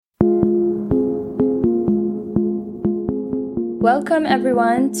Welcome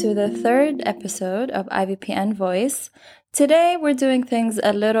everyone to the third episode of IVPN Voice. Today we're doing things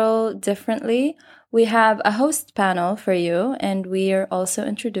a little differently. We have a host panel for you, and we are also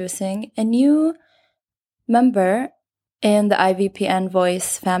introducing a new member in the IVPN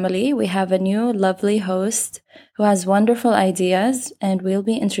Voice family. We have a new lovely host who has wonderful ideas, and we'll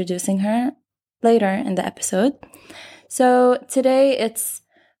be introducing her later in the episode. So today it's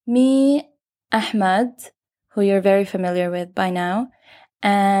me, Ahmed, who you're very familiar with by now,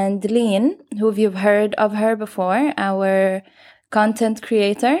 and Lean, who you've heard of her before, our content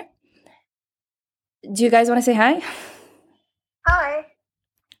creator. Do you guys want to say hi? Hi.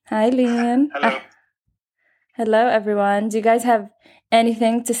 Hi, Lean. Hello. Hello, everyone. Do you guys have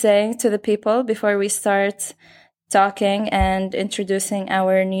anything to say to the people before we start talking and introducing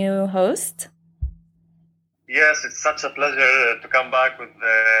our new host? Yes, it's such a pleasure to come back with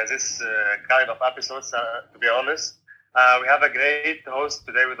this kind of episodes, to be honest. We have a great host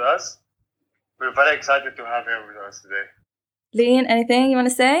today with us. We're very excited to have him with us today. Lean, anything you want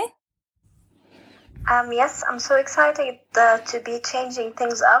to say? Yes, I'm so excited to be changing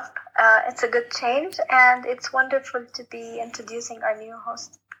things up. It's a good change, and it's wonderful to be introducing our new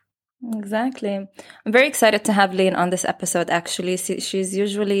host. Exactly. I'm very excited to have Lean on this episode, actually. She's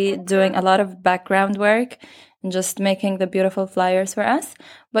usually doing a lot of background work and just making the beautiful flyers for us.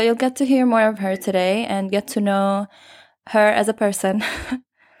 But you'll get to hear more of her today and get to know her as a person.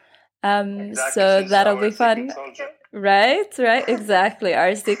 Exactly. So She's that'll our be fun. secret soldier. Right. Exactly.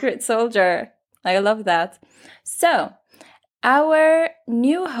 Our secret soldier. I love that. So our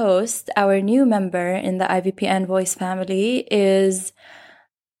new host, our new member in the IVPN Voice family is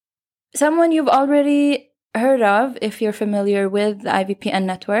someone you've already heard of if you're familiar with the IVPN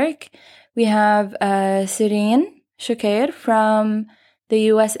network. We have Sireen Shukair from the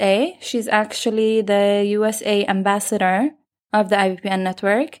USA. She's actually the USA ambassador of the IVPN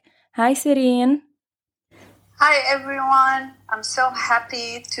network. Hi, Sireen. Hi, everyone. I'm so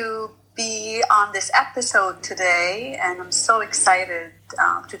happy to be on this episode today, and I'm so excited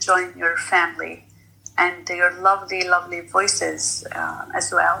to join your family and your lovely, lovely voices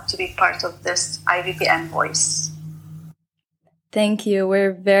as well, to be part of this IVPN Voice. Thank you.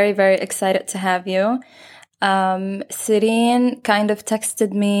 We're very, very excited to have you. Sireen kind of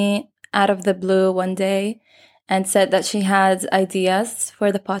texted me out of the blue one day and said that she had ideas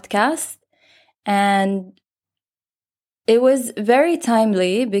for the podcast. And it was very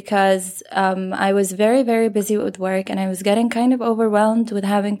timely because I was very, very busy with work, and I was getting kind of overwhelmed with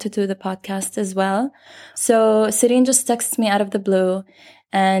having to do the podcast as well. So Sireen just texts me out of the blue,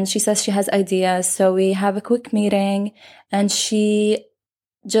 and she says she has ideas. So we have a quick meeting, and she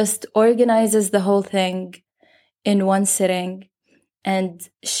just organizes the whole thing in one sitting and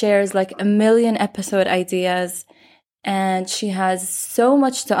shares like 1 million episode ideas. And she has so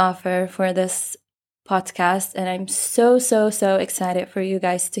much to offer for this podcast, and I'm so excited for you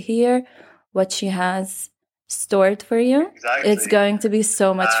guys to hear what she has stored for you. Exactly. It's going to be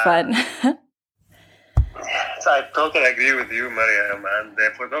so much fun. So I totally agree with you, Mariam. And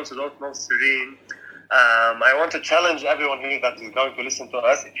for those who don't know Sireen, I want to challenge everyone here that is going to listen to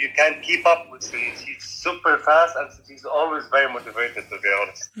us. If you can keep up with Sireen, she's super fast and she's always very motivated, to be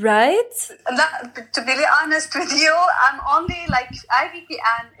honest. Right? To be honest with you, I'm only like,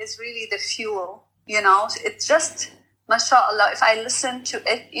 IVPN is really the fuel. You know, it's just, mashallah, if I listen to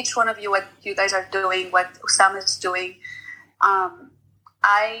each one of you, what you guys are doing, what Osama is doing,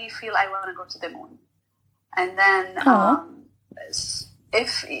 I feel I want to go to the moon. And then,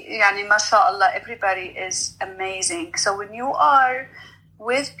 mashallah, everybody is amazing. So when you are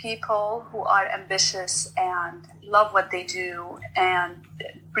with people who are ambitious and love what they do and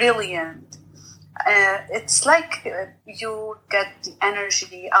brilliant, it's like you get the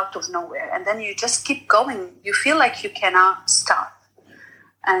energy out of nowhere, and then you just keep going. You feel like you cannot stop.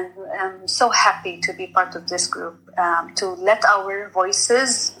 And I'm so happy to be part of this group, to let our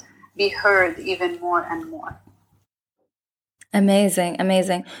voices be heard even more and more. Amazing.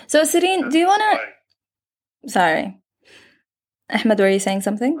 So Sireen, do you want to... Sorry. Ahmed, were you saying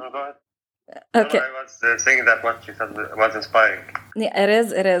something? No, go ahead. Okay. No, I was saying that what you said was inspiring. Yeah,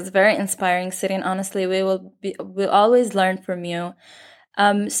 it is very inspiring, Sireen. Honestly, we'll always learn from you.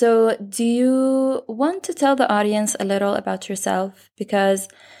 So do you want to tell the audience a little about yourself? Because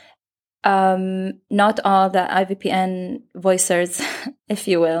not all the IVPN voicers, if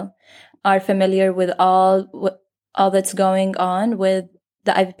you will, are familiar with all that's going on with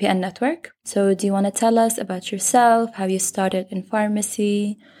the IVPN network. So do you want to tell us about yourself, how you started in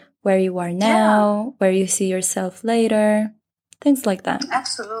pharmacy, where you are now, where you see yourself later, things like that?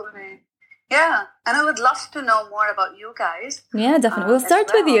 Absolutely. Yeah, and I would love to know more about you guys. Yeah, definitely. We'll start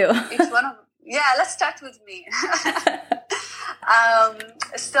with you. Let's start with me.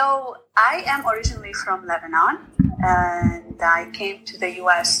 So I am originally from Lebanon, and I came to the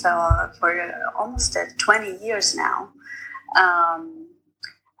U.S. For almost 20 years now.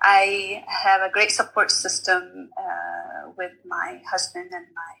 I have a great support system with my husband and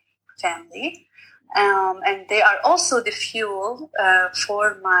my family, and they are also the fuel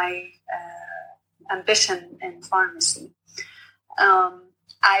for my ambition in pharmacy.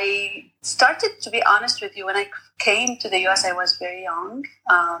 I started, to be honest with you, when I came to the U.S., I was very young.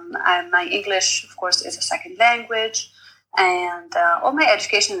 And my English, of course, is a second language. And all my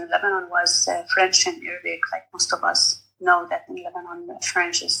education in Lebanon was French and Arabic. Like most of us know that in Lebanon,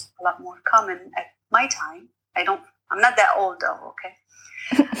 French is a lot more common at my time. I'm not that old, though, okay?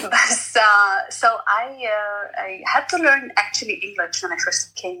 So I had to learn actually English when I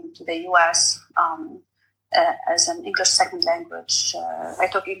first came to the U.S. As an English second language. I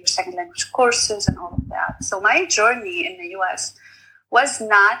took English second language courses and all of that. So my journey in the U.S. was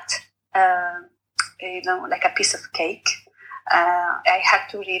not, like a piece of cake. I had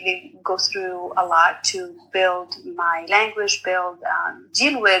to really go through a lot to build my language,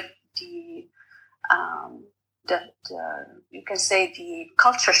 deal with the you can say the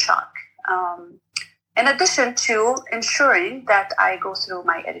culture shock. In addition to ensuring that I go through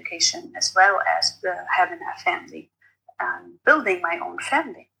my education as well as having a family and building my own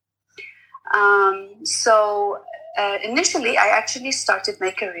family. So initially, I actually started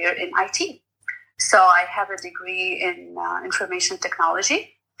my career in IT. So I have a degree in information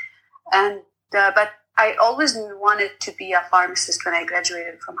technology, but I always wanted to be a pharmacist when I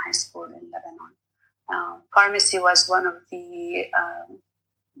graduated from high school in Lebanon. Pharmacy was one of the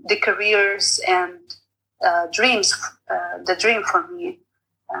careers and dreams, the dream for me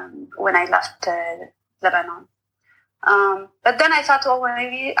when I left Lebanon. But then I thought,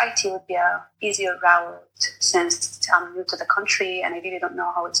 maybe IT would be an easier route since I'm new to the country and I really don't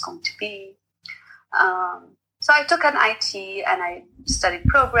know how it's going to be. So I took an IT and I studied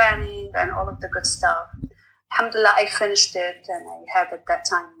programming and all of the good stuff. Alhamdulillah, I finished it and I had at that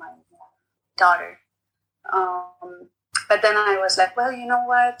time my daughter. But then I was like, well, you know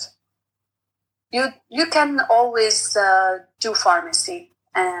what? You can always do pharmacy,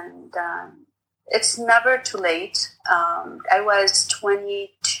 and it's never too late. I was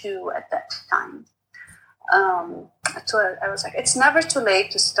 22 at that time. So I was like, it's never too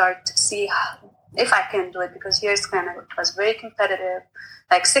late to start to see if I can do it, because here's Canada. It was very competitive.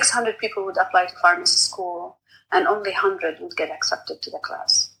 Like 600 people would apply to pharmacy school, and only 100 would get accepted to the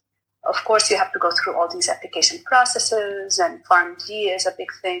class. Of course, you have to go through all these application processes, and PharmD is a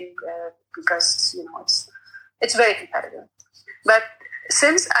big thing because it's very competitive. But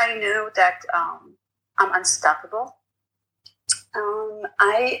since I knew that I'm unstoppable,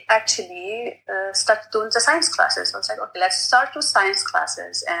 I actually started doing the science classes. I was like, okay, let's start with science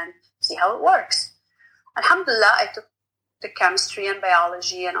classes and see how it works. Alhamdulillah, I took the chemistry and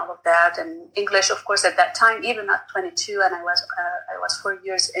biology and all of that, and English, of course, at that time, even at 22, and I was 4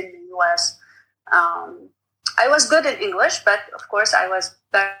 years in the U.S. I was good in English, but of course, I was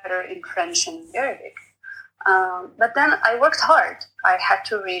better in French and Arabic. But then I worked hard. I had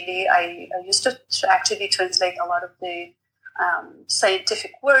to I used to actually translate a lot of the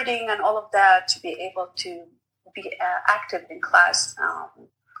scientific wording and all of that to be able to be active in class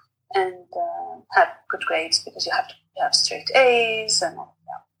and have good grades, because you have to have straight A's and all of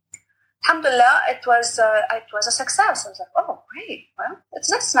that. Alhamdulillah, it was a success. I was like, oh, great. Well,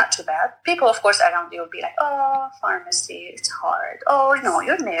 that's not too bad. People, of course, around you will be like, oh, pharmacy, it's hard. Oh,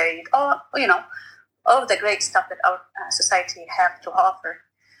 you're married. Oh, all of the great stuff that our society have to offer,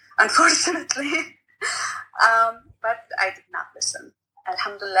 unfortunately. But I did not listen.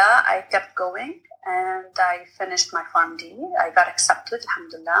 Alhamdulillah, I kept going, and I finished my PharmD. I got accepted,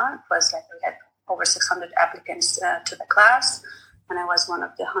 alhamdulillah. It was like we had over 600 applicants to the class, and I was one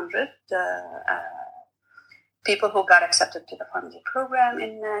of the 100 people who got accepted to the PharmD program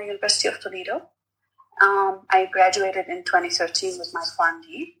in University of Toledo. I graduated in 2013 with my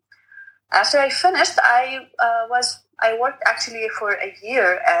PharmD. After I finished, I worked actually for a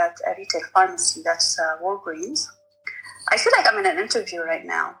year at a retail pharmacy, that's Walgreens. I feel like I'm in an interview right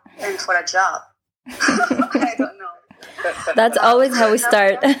now and for a job. I don't know. That's always how we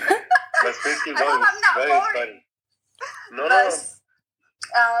start. Let's keep going. I'm not very funny. No.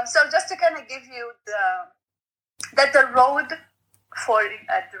 So just to kind of give you the road for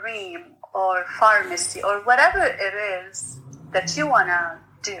a dream or pharmacy or whatever it is that you want to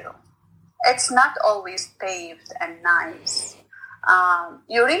do, it's not always paved and nice.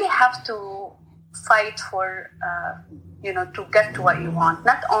 You really have to fight for, to get to what you want,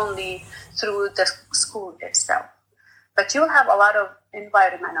 not only through the school itself, but you'll have a lot of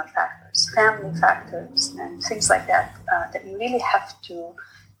environmental factors, family factors, and things like that, that you really have to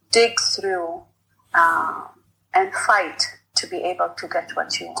dig through and fight to be able to get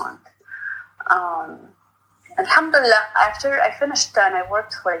what you want. Alhamdulillah, after I finished and I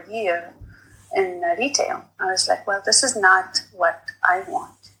worked for a year in retail, I was like, well, this is not what I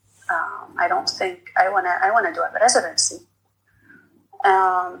want. I don't think I want to do a residency.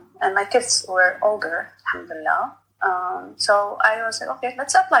 And my kids were older, alhamdulillah. So I was like, okay,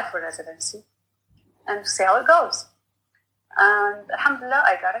 let's apply for residency and see how it goes. And alhamdulillah,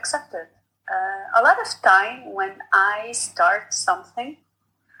 I got accepted. A lot of time when I start something,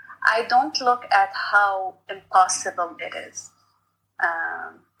 I don't look at how impossible it is.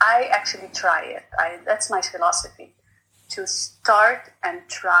 I actually try it. That's my philosophy, to start and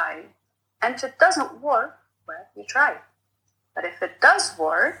try. And if it doesn't work, well, you try. But if it does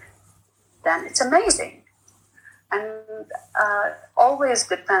work, then it's amazing. And always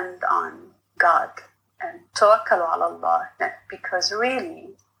depend on God and tawakkalu ala Allah, because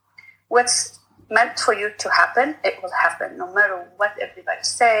really what's meant for you to happen, it will happen, no matter what everybody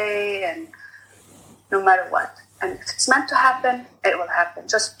say and no matter what. And if it's meant to happen, it will happen.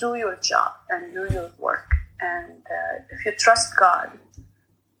 Just do your job and do your work. And if you trust God,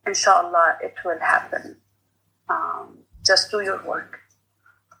 inshallah, it will happen. Just do your work.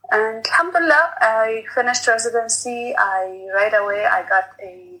 And alhamdulillah, I finished residency. Right away, I got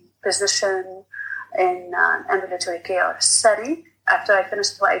a position in an ambulatory care setting. After I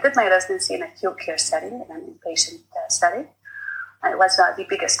finished, I did my residency in an acute care setting, in an inpatient setting. It was the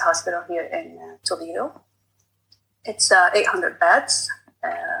biggest hospital here in Toledo. It's 800 beds,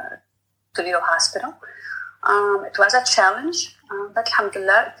 Toledo Hospital. It was a challenge, but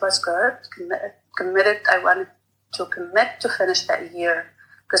alhamdulillah, it was good. Committed. I wanted to commit to finish that year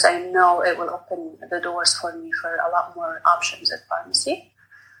because I know it will open the doors for me for a lot more options at pharmacy.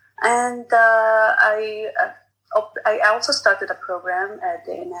 And I also started a program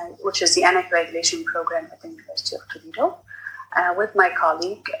which is the anticoagulation program at the University of Toledo with my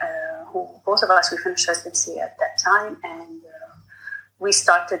colleague, who both of us, we finished residency at that time, and we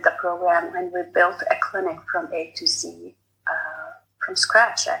started the program and we built a clinic from A to Z, from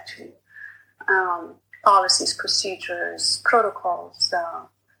scratch actually. Policies, procedures, protocols,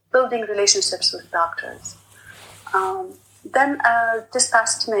 building relationships with doctors. Then this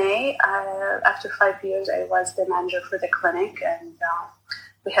past May, after 5 years, I was the manager for the clinic, and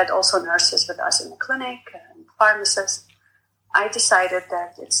we had also nurses with us in the clinic and pharmacists. I decided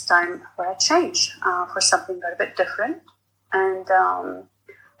that it's time for a change, for something a bit different. And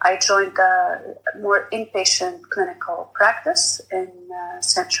I joined a more inpatient clinical practice in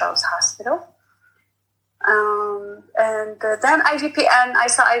St. Charles Hospital. And then IVPN, I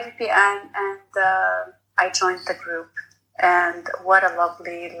saw IVPN, and I joined the group. And what a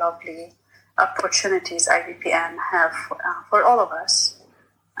lovely, lovely opportunities IVPN have for all of us.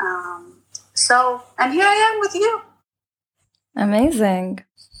 And here I am with you.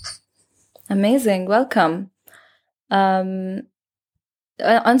 Amazing. Welcome.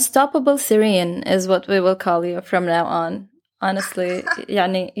 Unstoppable Syrian is what we will call you from now on. Honestly,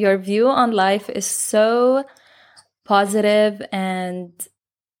 yani, your view on life is so positive and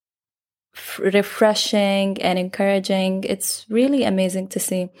refreshing and encouraging. It's really amazing to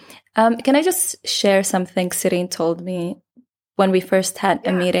see. Can I just share something Sireen told me when we first had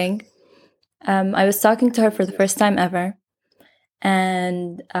a meeting? I was talking to her for the first time ever,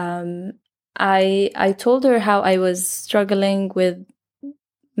 and I told her how I was struggling with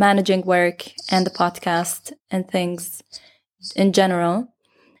managing work and the podcast and things in general.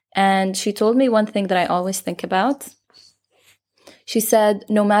 And she told me one thing that I always think about. She said,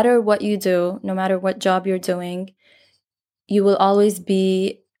 no matter what you do, no matter what job you're doing, you will always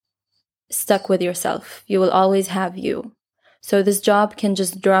be stuck with yourself. You will always have you. So this job can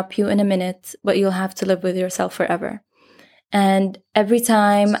just drop you in a minute, but you'll have to live with yourself forever. And every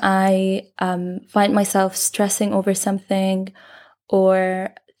time I find myself stressing over something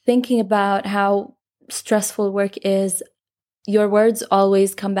or thinking about how stressful work is, your words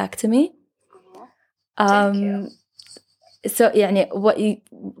always come back to me. Thank you. So yeah, what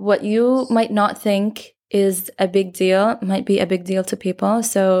you might not think is a big deal might be a big deal to people.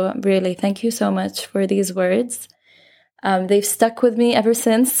 So really, thank you so much for these words. They've stuck with me ever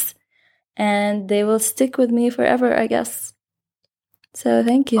since, and they will stick with me forever, I guess. So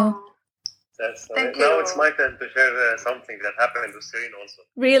thank you. Thank you. Now it's my turn to share something that happened with Sireen also.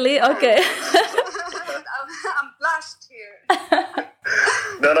 Really? Okay. I'm blushed here.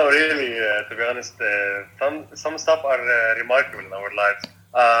 No, really. To be honest, some stuff are remarkable in our lives.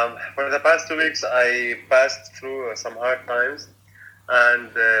 For the past 2 weeks, I passed through some hard times, and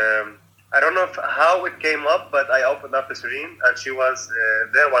I don't know how it came up, but I opened up to Serene, and she was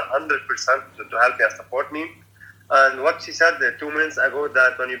there 100% to help me and support me. And what she said 2 minutes ago,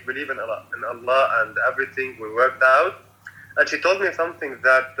 that when you believe in Allah and everything will work out, and she told me something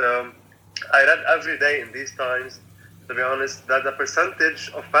that I read every day in these times, to be honest, that the percentage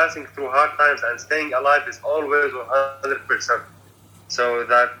of passing through hard times and staying alive is always 100%. So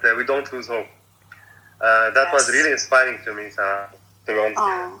that we don't lose hope. That was really inspiring to me, to be honest.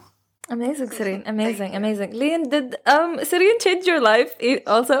 Oh. Amazing, Serene. Amazing. Lian, did Serene change your life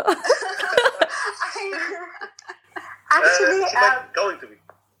also? Actually, she might going to be.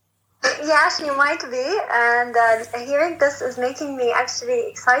 yeah, she might be. And hearing this is making me actually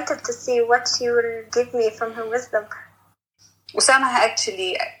excited to see what she will give me from her wisdom. Usama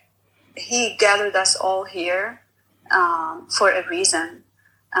actually, he gathered us all here for a reason.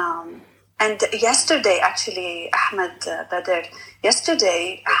 And yesterday, actually, Ahmed Badr,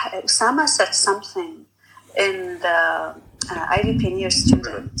 yesterday, Usama said something in the Ivy Pioneer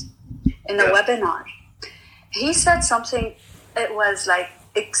student, in a webinar. He said something, it was like,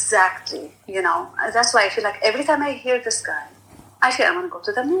 exactly, that's why I feel like every time I hear this guy, I feel I want to go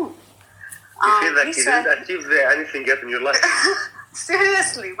to the moon. You feel like you didn't achieve anything yet in your life.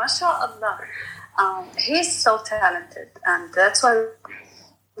 Seriously, mashallah. He's so talented, and that's why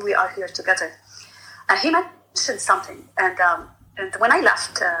we are here together. And he mentioned something, and when I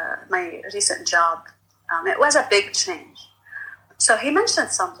left my recent job, it was a big change. So he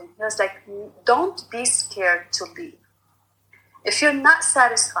mentioned something. He was like, don't be scared to leave. If you're not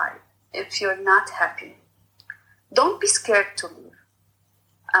satisfied, if you're not happy, don't be scared to leave.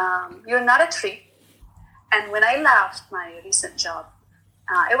 You're not a tree. And when I left my recent job,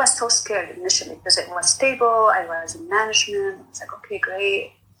 I was so scared initially because it was stable. I was in management. I was like, okay,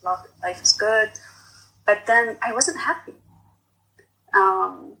 great. Life is good. But then I wasn't happy.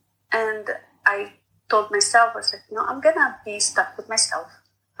 And I told myself, I was like, I'm going to be stuck with myself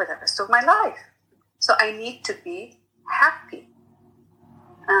for the rest of my life. So I need to be happy.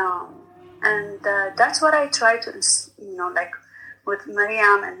 And that's what I try to, like with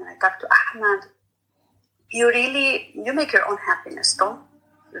Mariam, and when I talk to Ahmed, you make your own happiness. Don't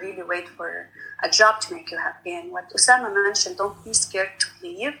really wait for a job to make you happy. And what Usama mentioned, don't be scared to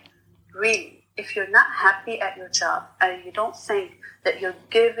leave. Really, if you're not happy at your job and you don't think that you're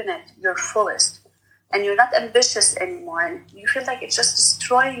giving it your fullest and you're not ambitious anymore and you feel like it's just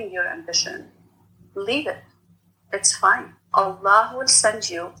destroying your ambition, leave it. It's fine. Allah will send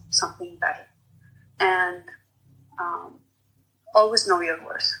you something better. And always know your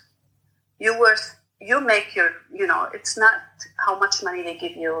worth. You make your, it's not how much money they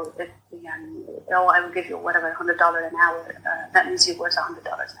give you. I will give you whatever, $100 an hour. That means you're worth $100 an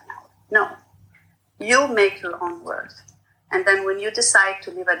hour. No. You make your own worth. And then when you decide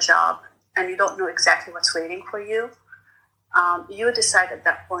to leave a job and you don't know exactly what's waiting for you, you decide at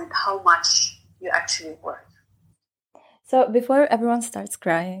that point how much you actually worth. So before everyone starts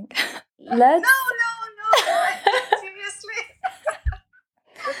crying, No, seriously.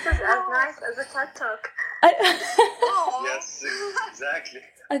 This is as nice as a TED Talk. Yes, exactly.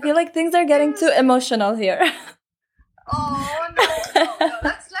 I feel like things are getting too emotional here. Oh no!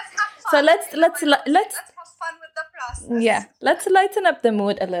 Let's have fun. So let's have fun with the process. Yeah, let's lighten up the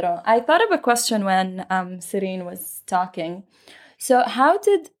mood a little. I thought of a question when Serene was talking. So how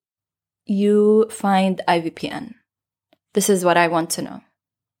did you find IVPN? This is what I want to know.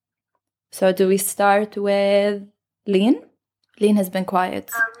 So do we start with Lian? Lian has been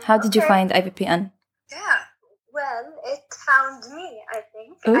quiet. How did you find IVPN? Yeah. Well, it found me, I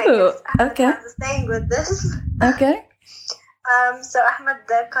think. Ooh, I guess Ahmed okay. has a saying with this. Okay. So Ahmed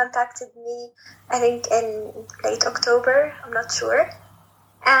contacted me, I think in late October, I'm not sure.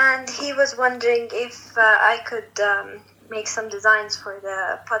 And he was wondering if I could make some designs for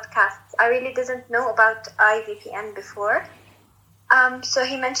the podcast. I really didn't know about IVPN before. So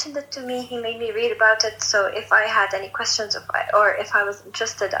he mentioned it to me, he made me read about it. So if I had any questions or if I was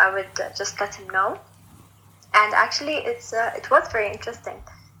interested, I would just let him know. And actually, it was very interesting.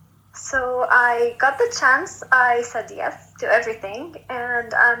 So I got the chance. I said yes to everything,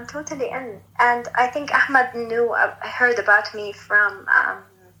 and I'm totally in. And I think Ahmed heard about me from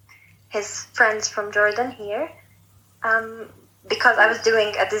his friends from Jordan here, because I was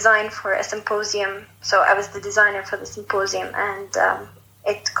doing a design for a symposium. So I was the designer for the symposium, and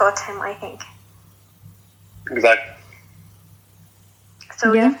it caught him, I think. Exactly.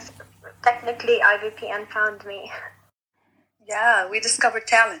 So Yeah. yes, technically IVPN found me. Yeah, we discovered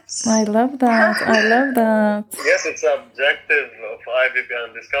talents. I love that. I love that. Yes, it's the objective of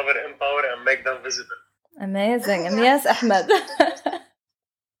IVPN: discover, empower, and make them visible. Amazing. And yes, Ahmed.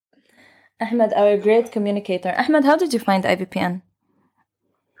 Ahmed, our great communicator. Ahmed, how did you find IVPN?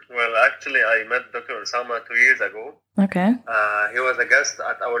 Well, actually, I met Dr. Osama 2 years ago. Okay. He was a guest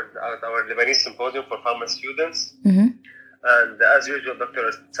at our Lebanese symposium for pharma students. Mm-hmm. And as usual,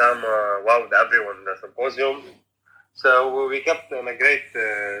 Dr. Osama wowed everyone in the symposium. So we kept on a great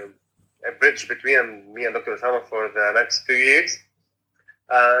a bridge between me and Dr. Osama for the next 2 years.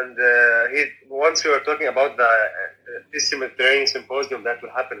 And once we were talking about the East Mediterranean Symposium that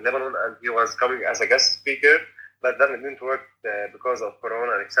will happen in Lebanon, and he was coming as a guest speaker, but then it didn't work because of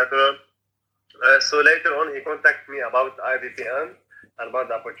Corona, etc. So later on, he contacted me about IVPN and about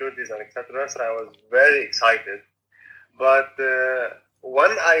the opportunities and etc. So I was very excited. But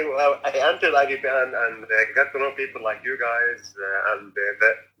when I entered IVPN and got to know people like you guys and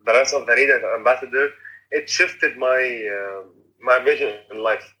the rest of the Reader Ambassador, it shifted my vision in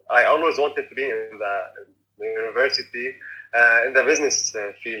life. I always wanted to be in the university, in the business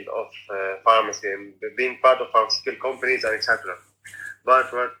field of pharmacy and being part of pharmaceutical companies and etc.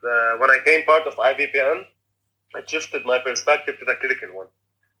 But when I came part of IVPN, it shifted my perspective to the clinical one.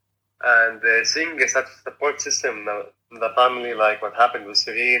 And seeing such a support system in the family, like what happened with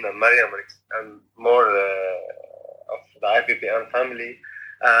Serene and Mariam and more of the IVPN family,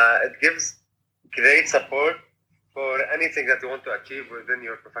 it gives great support for anything that you want to achieve within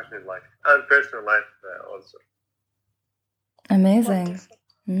your professional life and personal life also. Amazing.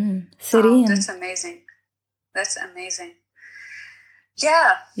 Serene. Oh, that's amazing. That's amazing.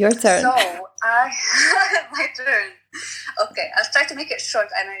 Yeah. Your turn. So my turn. Okay, I'll try to make it short,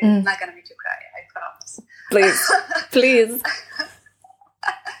 and I'm not gonna make you cry. I promise. Please, please.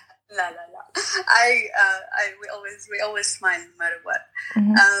 La. We always smile no matter what.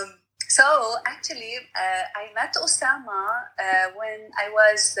 Mm-hmm. So actually, I met Osama when I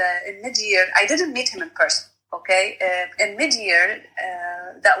was in mid-year. I didn't meet him in person. Okay, in mid-year,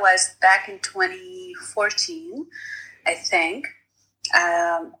 that was back in 2014, I think.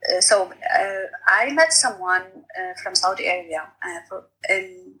 So I met someone from Saudi Arabia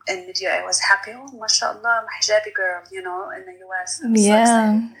in mid-year. I was happy. Oh, mashallah, hijabi girl, in the US.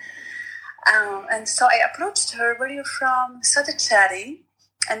 Yeah. So and so I approached her. Where are you from? We started chatting.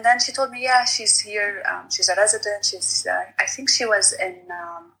 And then she told me, yeah, she's here. She's a resident. She's, I think she was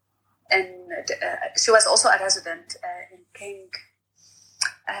she was also a resident in King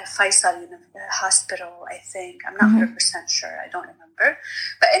Faisal Hospital, I think. I'm not 100% sure. I don't remember.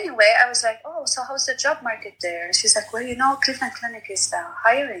 But anyway, I was like, oh, so how's the job market there? And she's like, well, Cleveland Clinic is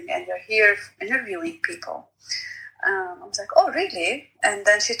hiring and they're here interviewing people. I was like, oh, really? And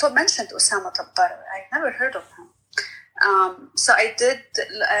then she mentioned Osama Tabbar. I never heard of him. So I did.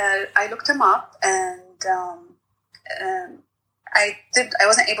 I looked him up, and I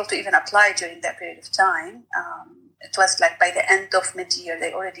wasn't able to even apply during that period of time. It was like by the end of mid-year,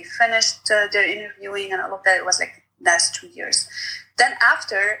 they already finished their interviewing and all of that. It was like last 2 years. Then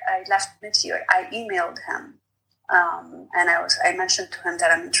after I left mid-year, I emailed him, and I mentioned to him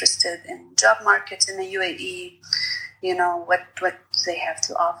that I'm interested in job markets in the UAE. What they have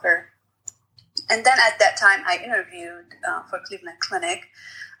to offer. And then at that time, I interviewed for Cleveland Clinic,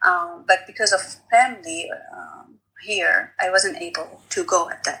 but because of family here, I wasn't able to go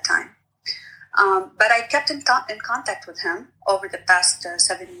at that time. But I kept in contact with him over the past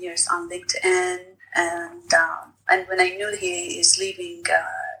 7 years on LinkedIn, and when I knew he is leaving,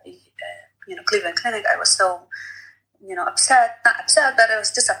 Cleveland Clinic, I was so, upset. Not upset, but I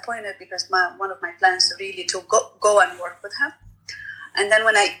was disappointed because one of my plans really to go and work with him. And then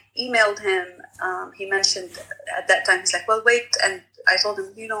when I emailed him, he mentioned at that time, he's like, well, wait. And I told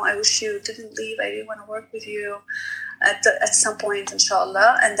him, I wish you didn't leave. I really want to work with you at some point,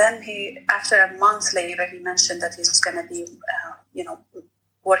 inshallah. And then after a month later, he mentioned that he's going to be,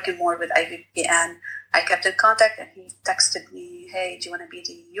 working more with IVPN. I kept in contact and he texted me, hey, do you want to be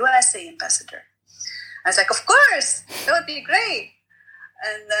the USA ambassador? I was like, of course, that would be great.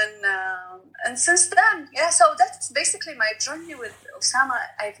 And then, and since then, so that's basically my journey with Osama.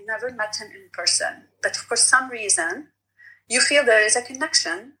 I've never met him in person, but for some reason, you feel there is a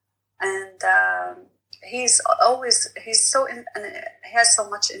connection, and he has so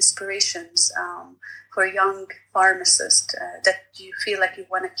much inspirations for young pharmacists that you feel like you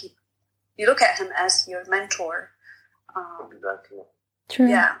want to keep. You look at him as your mentor. Exactly. True.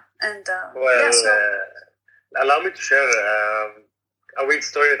 Yeah, and allow me to share a weird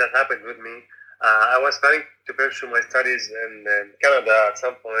story that happened with me. I was planning to pursue my studies in Canada at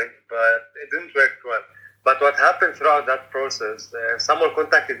some point, but it didn't work well. But what happened throughout that process, someone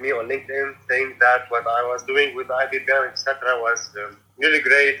contacted me on LinkedIn saying that what I was doing with IBPM, etc., was really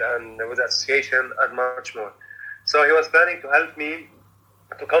great, and with the association and much more. So he was planning to help me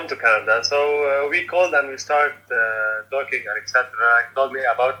to come to Canada. So we called and we started talking, and etc. He told me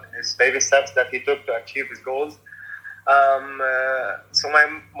about his baby steps that he took to achieve his goals. So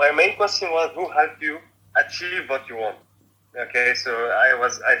my main question was, who helped you achieve what you want? Okay, so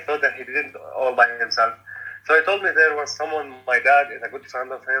I thought that he did it all by himself. So he told me there was someone, my dad is a good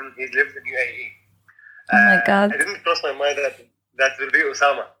friend of him, he lives in UAE. Oh my God. It didn't cross my mind that will be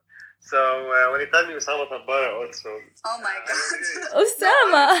Osama. So when he told me Osama Tabbara also. Oh my God.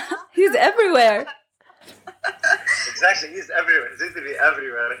 Osama, he's everywhere. Exactly, he's everywhere. He's literally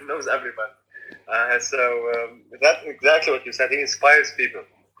everywhere. He knows everybody. So that's exactly what you said. He inspires people.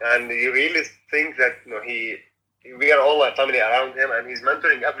 And you really think that we are all a family around him, and he's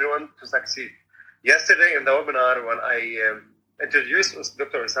mentoring everyone to succeed. Yesterday in the webinar, when I introduced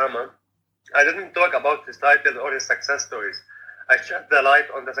Dr. Osama, I didn't talk about his title or his success stories. I shed the light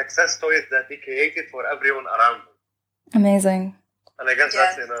on the success stories that he created for everyone around him. Amazing. And I guess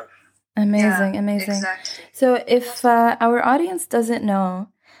that's enough. Amazing. Exactly. So if our audience doesn't know,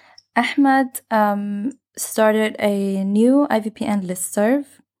 Ahmed started a new IVPN listserv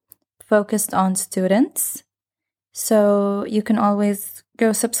focused on students. So you can always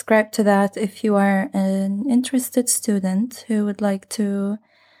go subscribe to that if you are an interested student who would like to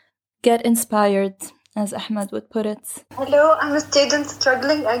get inspired, as Ahmed would put it. Hello, I'm a student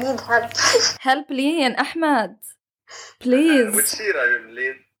struggling. I need help. Help Lee and Ahmed, please. Which year are you in,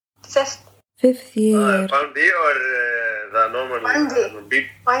 Lee? Fifth year. Farm D or the normal?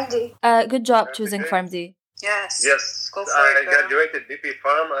 Farm D. Good job choosing Farm D. Yes. Go for it. I graduated BP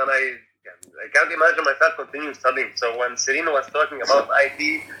Farm, and I can't imagine myself continuing studying. So when Serena was talking about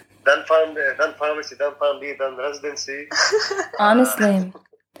IT, then pharmacy, then Farm D, then residency. Honestly.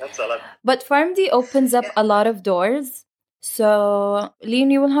 That's a lot. But Farm D opens up a lot of doors. So,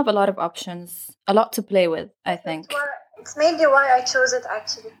 Lean, you will have a lot of options. A lot to play with, I think. It's mainly why I chose it,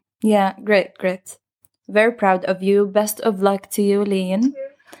 actually. Yeah, great. Very proud of you. Best of luck to you, Lean.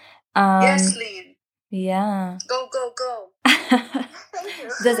 Yes, Lean. Yeah. Go. Thank you.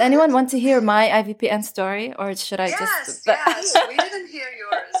 Does anyone want to hear my IVPN story, or should I just... Yes. We didn't hear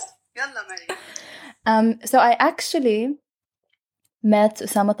yours. Yalla, Mary. So I actually met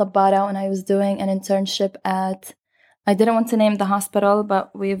Osama Tabbara when I was doing an internship at... I didn't want to name the hospital,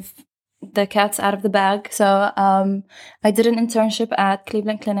 but the cat's out of the bag. So I did an internship at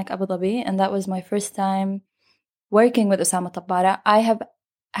Cleveland Clinic Abu Dhabi, and that was my first time working with Osama Tabbara. I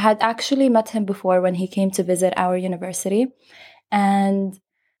had actually met him before when he came to visit our university. And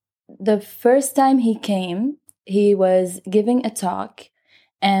the first time he came, he was giving a talk,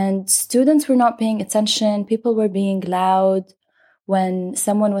 and students were not paying attention. People were being loud when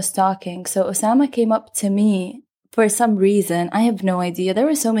someone was talking. So Osama came up to me for some reason. I have no idea. There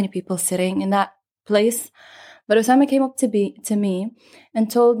were so many people sitting in that place. But Osama came up to me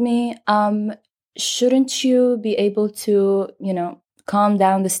and told me, shouldn't you be able to, calm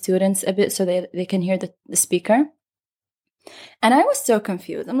down the students a bit so they can hear the speaker? And I was so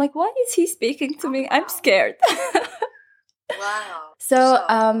confused. I'm like, why is he speaking to me? I'm scared. Wow.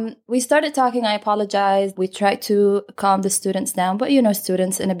 So we started talking. I apologized. We tried to calm the students down. But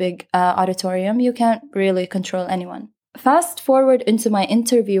students in a big auditorium, you can't really control anyone. Fast forward into my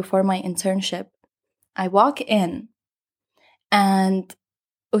interview for my internship. I walk in, and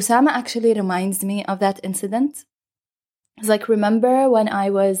Osama actually reminds me of that incident. It's like, remember when I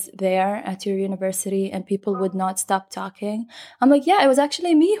was there at your university and people would not stop talking? I'm like, yeah, it was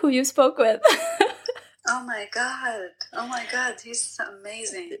actually me who you spoke with. Oh my God, he's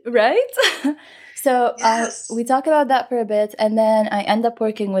amazing. Right? So yes. We talk about that for a bit, and then I end up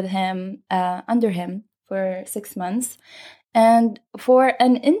working with him, under him, for 6 months. And for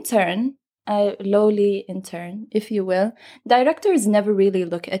an intern, a lowly intern, if you will, directors never really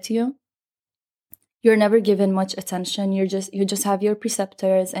look at you. You're never given much attention. You just have your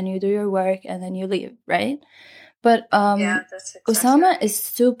preceptors and you do your work and then you leave, right? But that's exactly Osama right. is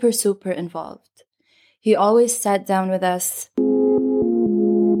super, super involved. He always sat down with us.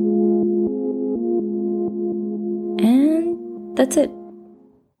 And that's it.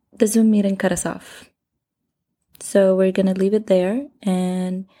 The Zoom meeting cut us off. So we're going to leave it there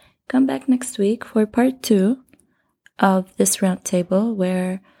and come back next week for part 2 of this roundtable,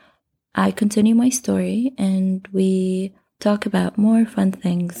 where I continue my story and we talk about more fun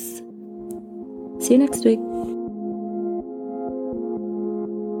things. See you next week.